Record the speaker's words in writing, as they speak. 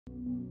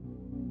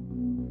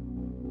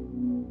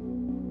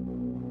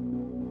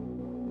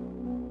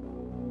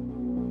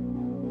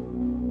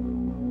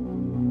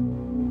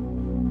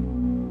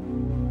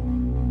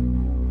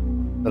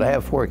But I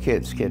have 4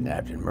 kids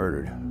kidnapped and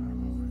murdered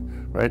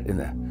right in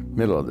the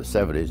middle of the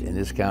 70s in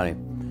this county.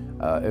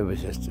 It was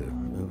just it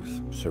was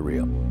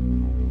surreal.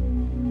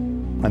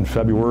 On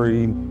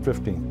February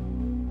 15,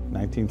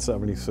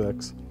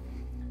 1976,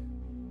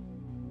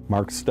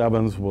 Mark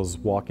Stebbins was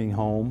walking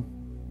home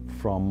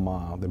from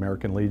the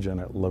American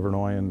Legion at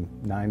Livernois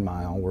and 9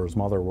 Mile, where his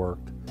mother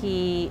worked.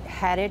 He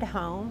headed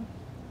home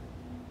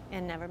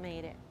and never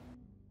made it.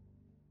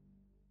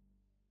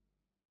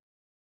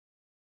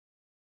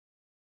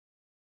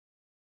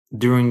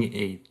 During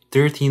a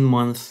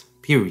 13-month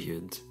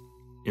period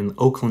in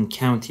Oakland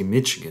County,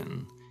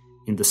 Michigan,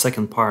 in the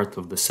second part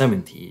of the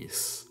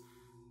 70s,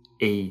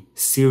 a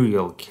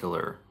serial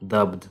killer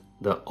dubbed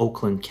the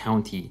Oakland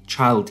County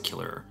Child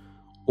Killer,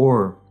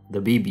 or the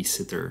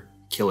Babysitter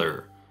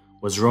Killer,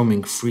 was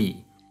roaming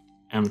free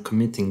and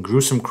committing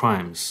gruesome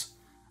crimes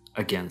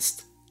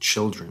against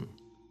children.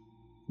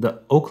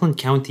 The Oakland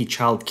County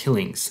Child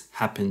Killings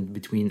happened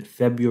between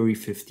February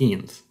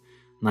 15th,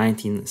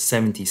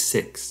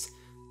 1976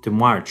 to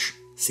March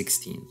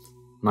 16th,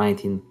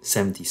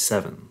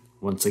 1977.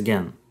 Once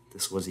again,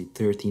 this was a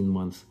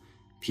 13-month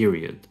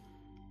period.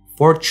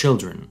 4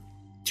 children,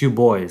 2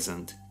 boys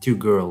and 2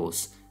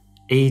 girls,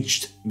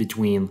 aged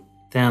between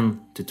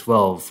 10 to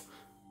 12,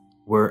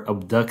 were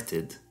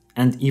abducted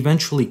and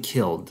eventually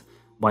killed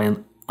by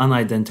an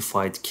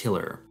unidentified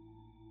killer.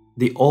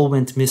 They all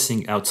went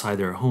missing outside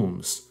their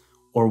homes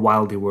or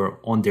while they were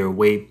on their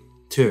way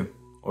to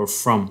or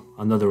from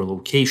another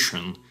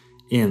location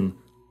in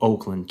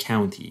Oakland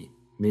County,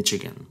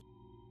 Michigan.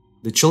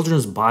 The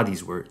children's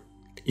bodies were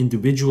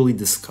individually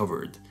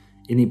discovered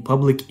in a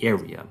public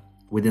area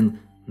within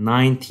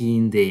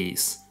 19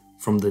 days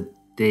from the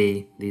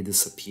day they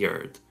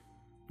disappeared.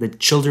 The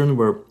children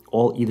were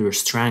all either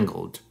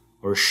strangled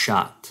or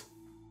shot,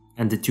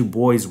 and the 2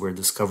 boys were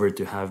discovered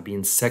to have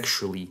been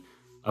sexually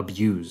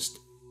abused.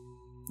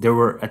 There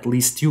were at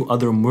least 2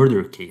 other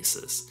murder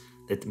cases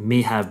that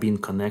may have been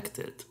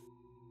connected.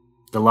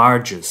 The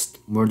largest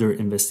murder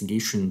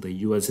investigation in the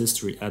US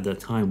history at that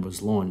time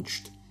was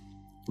launched.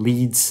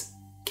 Leads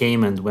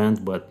came and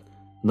went, but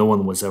no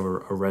one was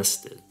ever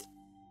arrested.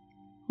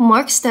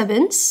 Mark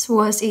Stebbins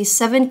was a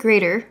 7th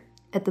grader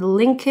at the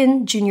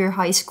Lincoln Junior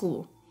High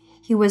School.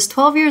 He was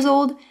 12 years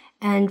old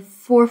and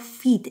 4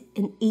 feet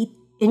and 8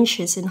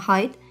 inches in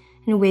height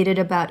and weighed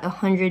about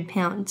 100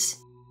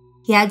 pounds.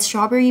 He had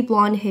strawberry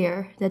blonde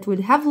hair that would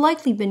have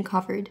likely been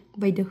covered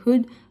by the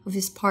hood of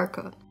his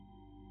parka.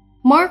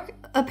 Mark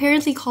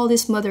apparently called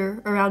his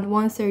mother around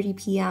 1:30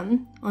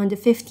 p.m. on the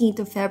 15th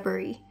of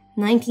February,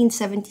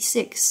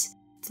 1976,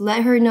 to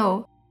let her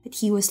know that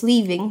he was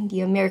leaving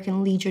the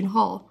American Legion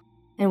Hall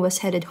and was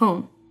headed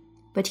home,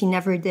 but he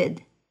never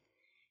did.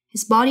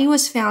 His body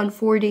was found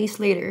 4 days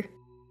later,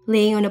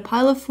 laying on a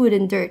pile of food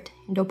and dirt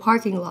in the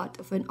parking lot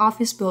of an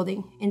office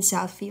building in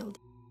Southfield.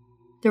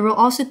 There were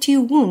also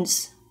 2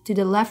 wounds to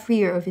the left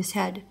rear of his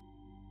head.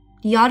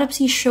 The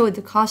autopsy showed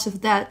the cause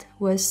of death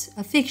was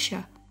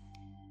asphyxia,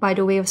 by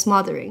the way of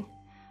smothering.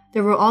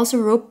 There were also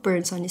rope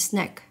burns on his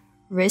neck,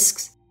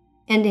 wrists,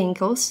 and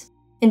ankles,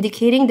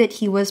 indicating that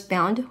he was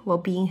bound while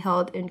being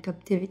held in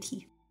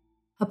captivity.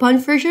 Upon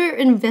further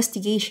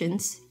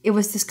investigations, it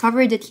was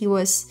discovered that he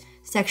was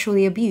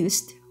sexually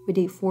abused with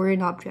a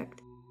foreign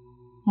object.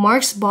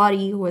 Mark's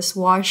body was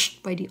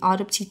washed by the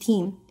autopsy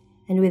team,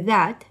 and with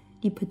that,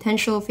 the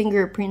potential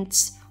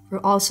fingerprints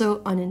were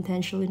also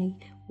unintentionally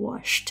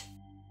washed.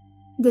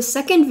 The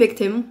second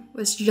victim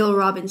was Jill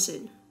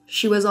Robinson.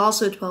 She was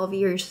also 12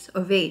 years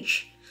of age.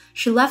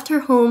 She left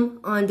her home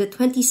on the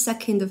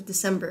 22nd of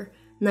December,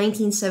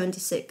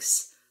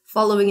 1976,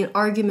 following an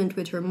argument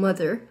with her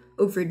mother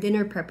over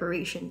dinner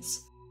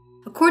preparations.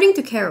 According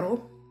to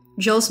Carol,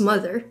 Jill's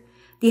mother,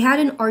 they had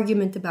an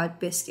argument about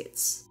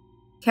biscuits.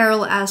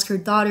 Carol asked her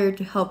daughter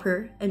to help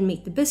her and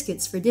make the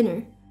biscuits for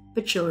dinner,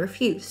 but Jill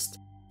refused.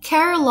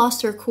 Carol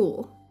lost her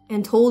cool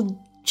and told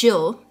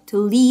Jill to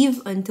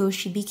leave until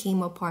she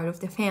became a part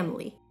of the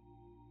family.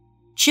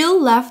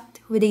 Jill left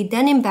with a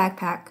denim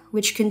backpack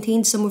which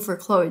contained some of her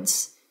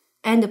clothes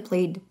and a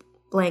plaid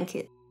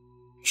blanket.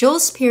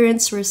 Jill's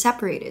parents were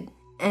separated,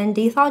 and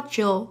they thought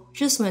Jill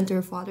just went to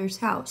her father's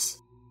house.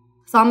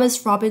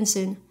 Thomas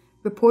Robinson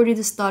reported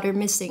his daughter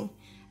missing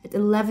at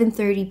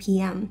 11:30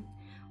 p.m.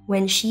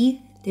 when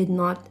she did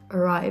not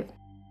arrive.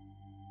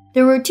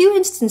 There were 2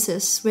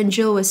 instances when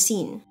Jill was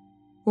seen.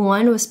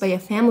 One was by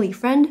a family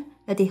friend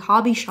at a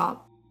hobby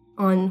shop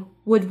on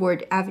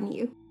Woodward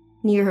Avenue,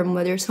 near her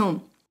mother's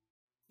home.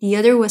 The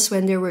other was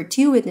when there were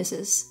 2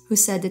 witnesses who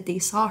said that they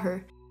saw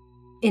her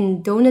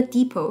in Donut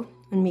Depot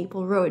on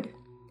Maple Road.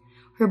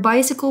 Her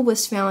bicycle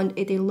was found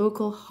at a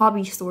local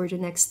hobby store the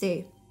next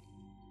day.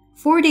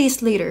 4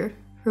 days later,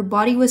 her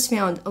body was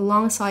found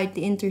alongside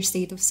the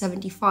Interstate of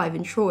 75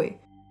 in Troy,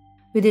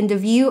 within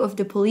the view of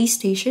the police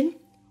station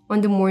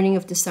on the morning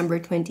of December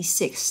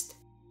 26th.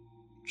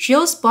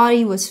 Jill's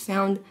body was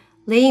found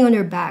laying on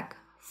her back,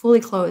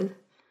 fully clothed.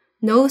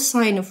 No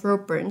sign of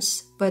rope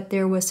burns, but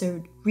there was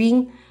a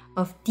ring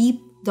of deep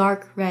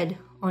dark red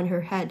on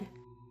her head.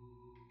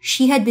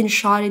 She had been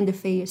shot in the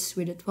face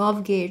with a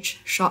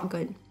 12-gauge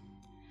shotgun.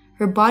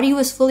 Her body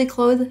was fully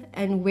clothed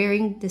and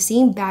wearing the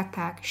same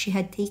backpack she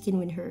had taken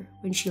with her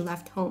when she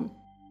left home.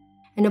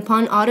 And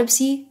upon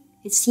autopsy,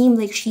 it seemed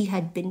like she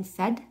had been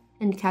fed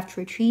and kept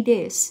for 3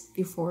 days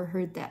before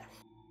her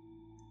death.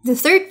 The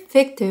third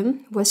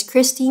victim was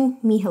Christine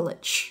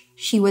Mihalic.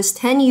 She was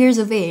 10 years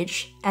of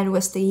age and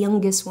was the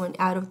youngest one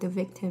out of the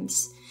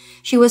victims.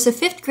 She was a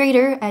 5th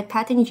grader at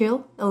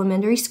Pattingale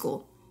Elementary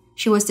School.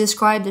 She was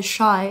described as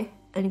shy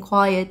and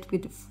quiet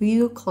with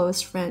few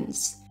close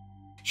friends.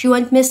 She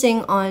went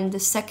missing on the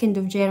 2nd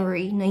of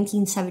January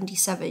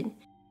 1977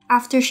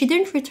 after she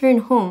didn't return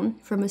home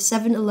from a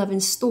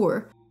 7-Eleven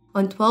store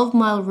on 12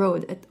 Mile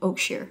Road at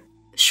Oakshire.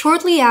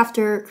 Shortly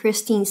after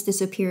Christine's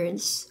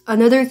disappearance,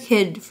 another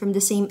kid from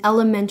the same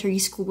elementary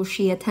school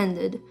she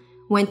attended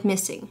went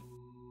missing.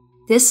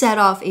 This set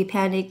off a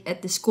panic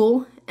at the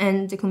school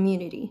and the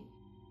community.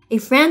 A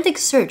frantic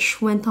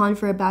search went on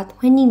for about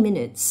 20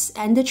 minutes,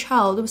 and the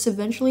child was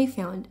eventually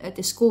found at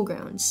the school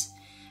grounds.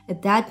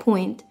 At that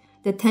point,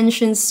 the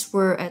tensions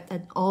were at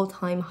an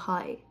all-time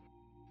high.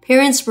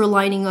 Parents were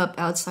lining up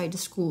outside the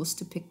schools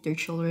to pick their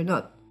children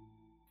up.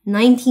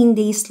 19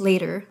 days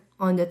later,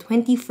 on the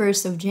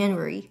 21st of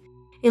January,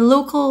 a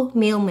local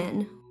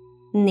mailman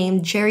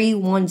named Jerry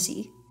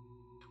Wanzi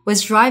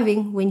was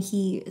driving when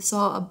he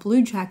saw a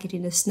blue jacket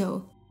in the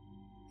snow.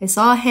 "I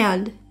saw a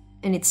hand,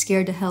 and it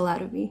scared the hell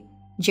out of me,"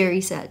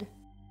 Jerry said.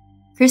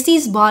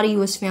 Christie's body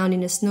was found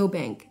in a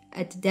snowbank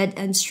at the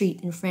dead-end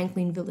street in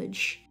Franklin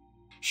Village.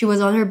 She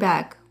was on her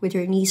back with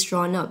her knees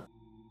drawn up.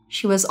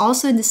 She was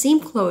also in the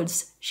same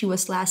clothes she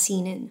was last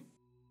seen in.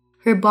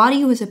 Her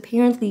body was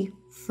apparently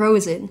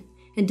frozen,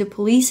 and the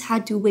police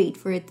had to wait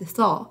for it to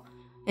thaw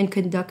and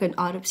conduct an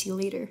autopsy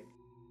later.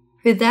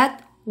 Her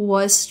death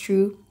was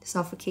through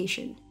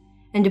suffocation,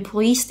 and the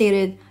police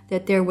stated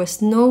that there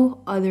was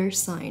no other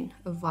sign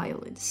of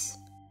violence.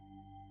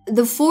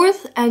 The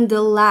fourth and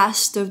the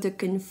last of the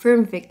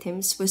confirmed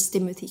victims was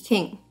Timothy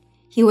King.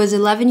 He was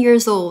 11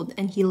 years old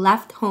and he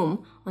left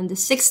home on the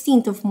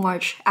 16th of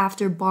March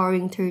after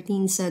borrowing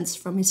 13 cents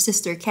from his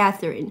sister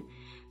Catherine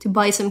to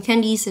buy some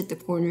candies at the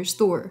corner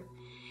store.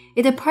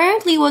 It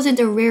apparently wasn't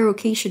a rare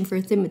occasion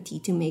for Timothy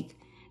to make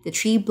the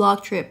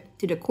 3-block trip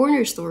to the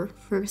corner store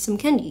for some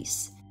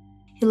candies.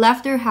 He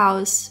left their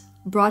house,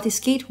 brought his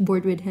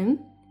skateboard with him,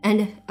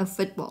 and a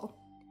football,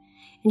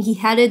 and he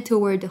headed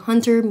toward the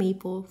Hunter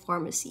Maple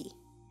Pharmacy.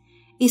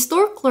 A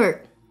store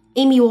clerk,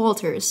 Amy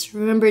Walters,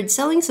 remembered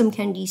selling some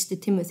candies to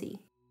Timothy.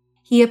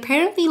 He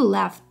apparently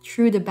left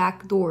through the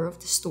back door of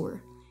the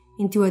store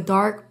into a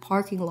dark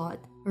parking lot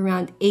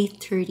around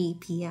 8:30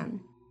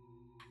 p.m.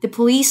 The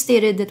police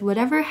stated that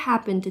whatever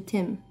happened to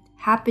Tim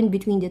happened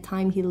between the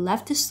time he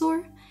left the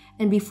store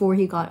and before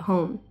he got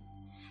home.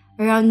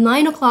 Around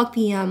 9 o'clock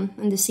p.m.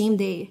 on the same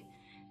day,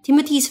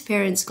 Timothy's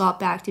parents got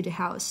back to the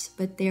house,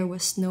 but there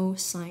was no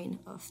sign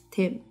of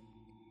Tim.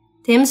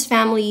 Tim's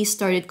family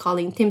started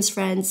calling Tim's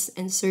friends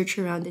and searched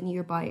around the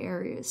nearby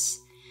areas.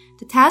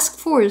 The task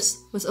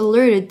force was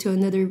alerted to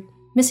another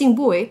missing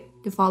boy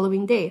the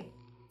following day.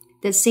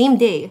 That same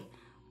day,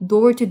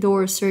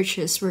 door-to-door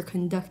searches were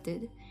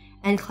conducted,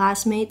 and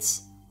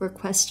classmates were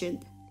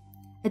questioned.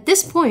 At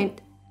this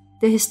point,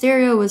 the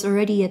hysteria was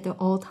already at the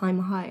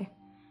all-time high.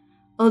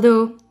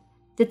 Although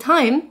the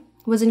time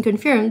wasn't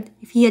confirmed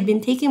if he had been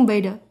taken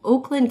by the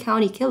Oakland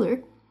County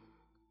killer,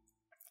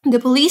 the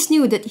police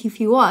knew that if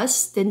he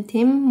was, then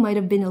Tim might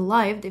have been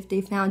alive if they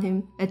found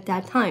him at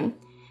that time,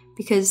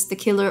 because the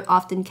killer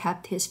often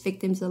kept his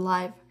victims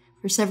alive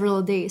for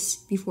several days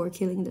before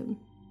killing them.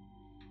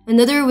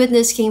 Another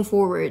witness came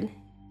forward.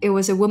 It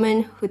was a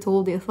woman who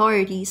told the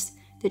authorities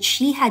that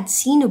she had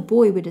seen a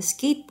boy with a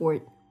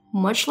skateboard,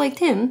 much like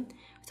Tim,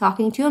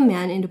 talking to a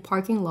man in the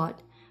parking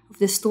lot of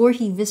the store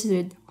he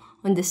visited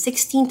on the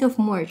 16th of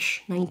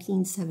March,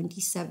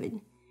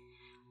 1977.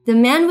 The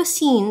man was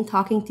seen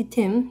talking to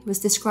Tim was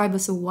described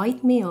as a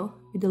white male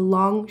with a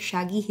long,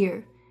 shaggy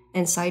hair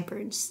and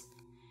sideburns.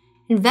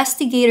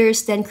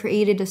 Investigators then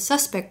created a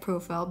suspect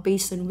profile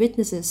based on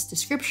witnesses'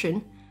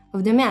 description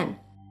of the man.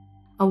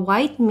 A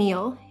white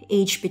male,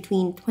 aged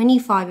between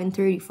 25 and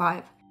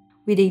 35,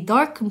 with a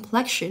dark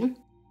complexion,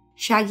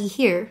 shaggy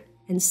hair,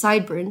 and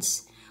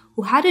sideburns,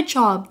 who had a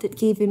job that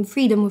gave him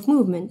freedom of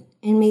movement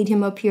and made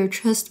him appear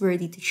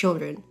trustworthy to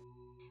children,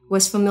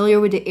 was familiar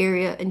with the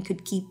area and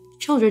could keep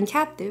children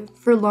captive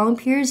for long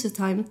periods of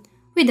time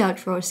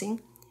without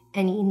rousing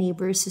any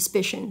neighbors'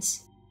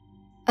 suspicions.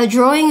 A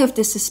drawing of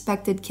the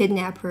suspected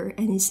kidnapper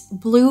and his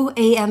blue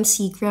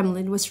AMC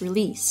gremlin was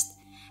released,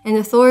 and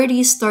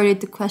authorities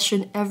started to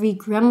question every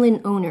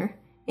gremlin owner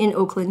in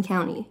Oakland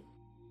County.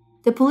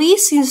 The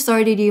police soon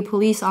started a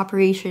police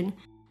operation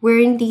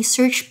wherein they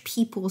searched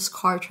people's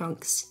car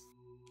trunks.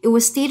 It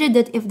was stated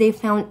that if they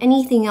found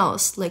anything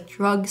else like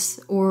drugs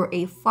or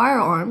a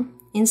firearm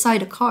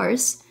inside the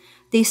cars,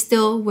 they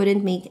still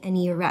wouldn't make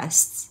any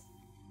arrests.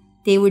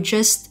 They would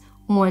just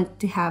want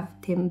to have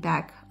Tim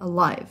back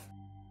alive.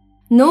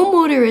 No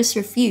motorists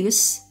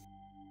refused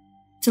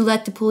to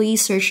let the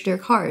police search their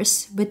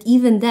cars, but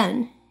even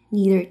then,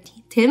 neither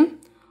Tim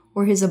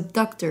where his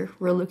abductor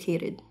were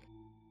located.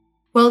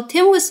 While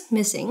Tim was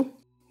missing,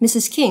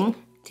 Mrs. King,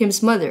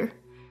 Tim's mother,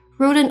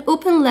 wrote an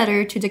open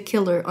letter to the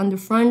killer on the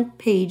front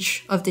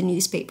page of the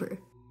newspaper.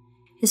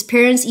 His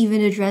parents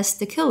even addressed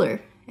the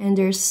killer and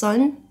their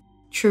son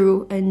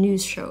through a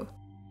news show.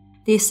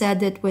 They said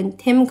that when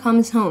Tim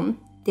comes home,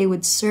 they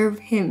would serve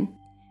him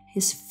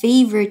his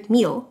favorite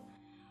meal,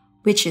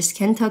 which is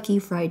Kentucky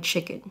Fried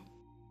Chicken.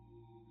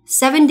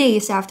 7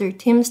 days after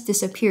Tim's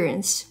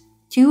disappearance,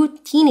 2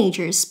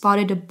 teenagers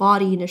spotted a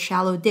body in a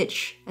shallow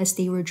ditch as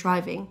they were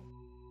driving.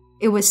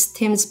 It was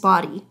Tim's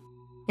body,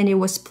 and it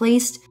was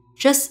placed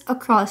just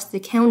across the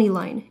county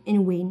line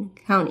in Wayne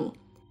County.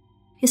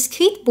 His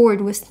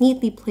skateboard was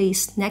neatly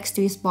placed next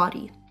to his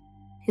body.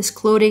 His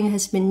clothing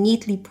has been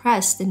neatly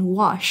pressed and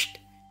washed,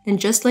 and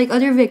just like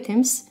other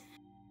victims,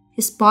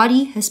 his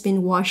body has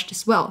been washed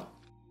as well,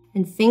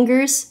 and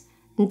fingers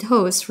and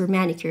toes were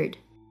manicured,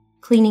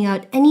 cleaning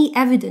out any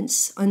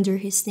evidence under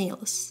his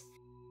nails.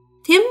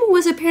 Tim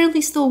was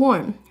apparently still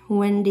warm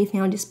when they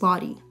found his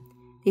body.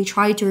 They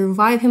tried to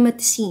revive him at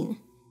the scene,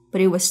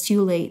 but it was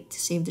too late to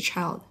save the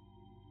child.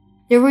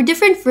 There were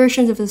different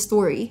versions of the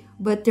story,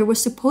 but there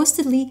was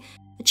supposedly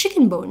a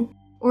chicken bone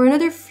or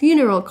another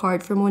funeral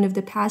card from one of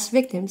the past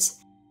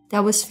victims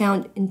that was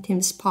found in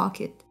Tim's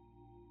pocket.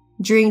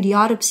 During the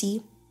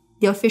autopsy,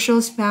 the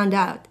officials found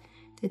out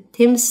that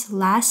Tim's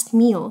last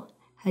meal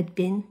had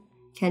been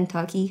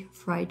Kentucky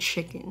Fried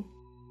Chicken.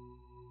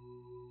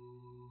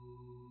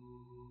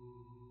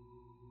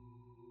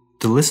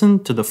 To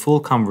listen to the full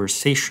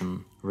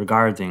conversation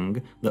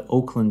regarding the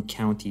Oakland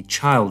County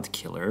Child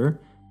Killer,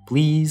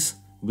 please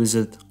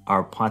visit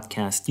our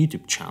podcast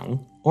YouTube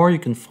channel, or you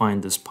can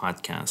find this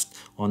podcast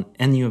on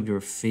any of your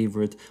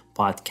favorite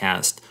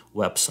podcast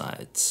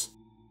websites.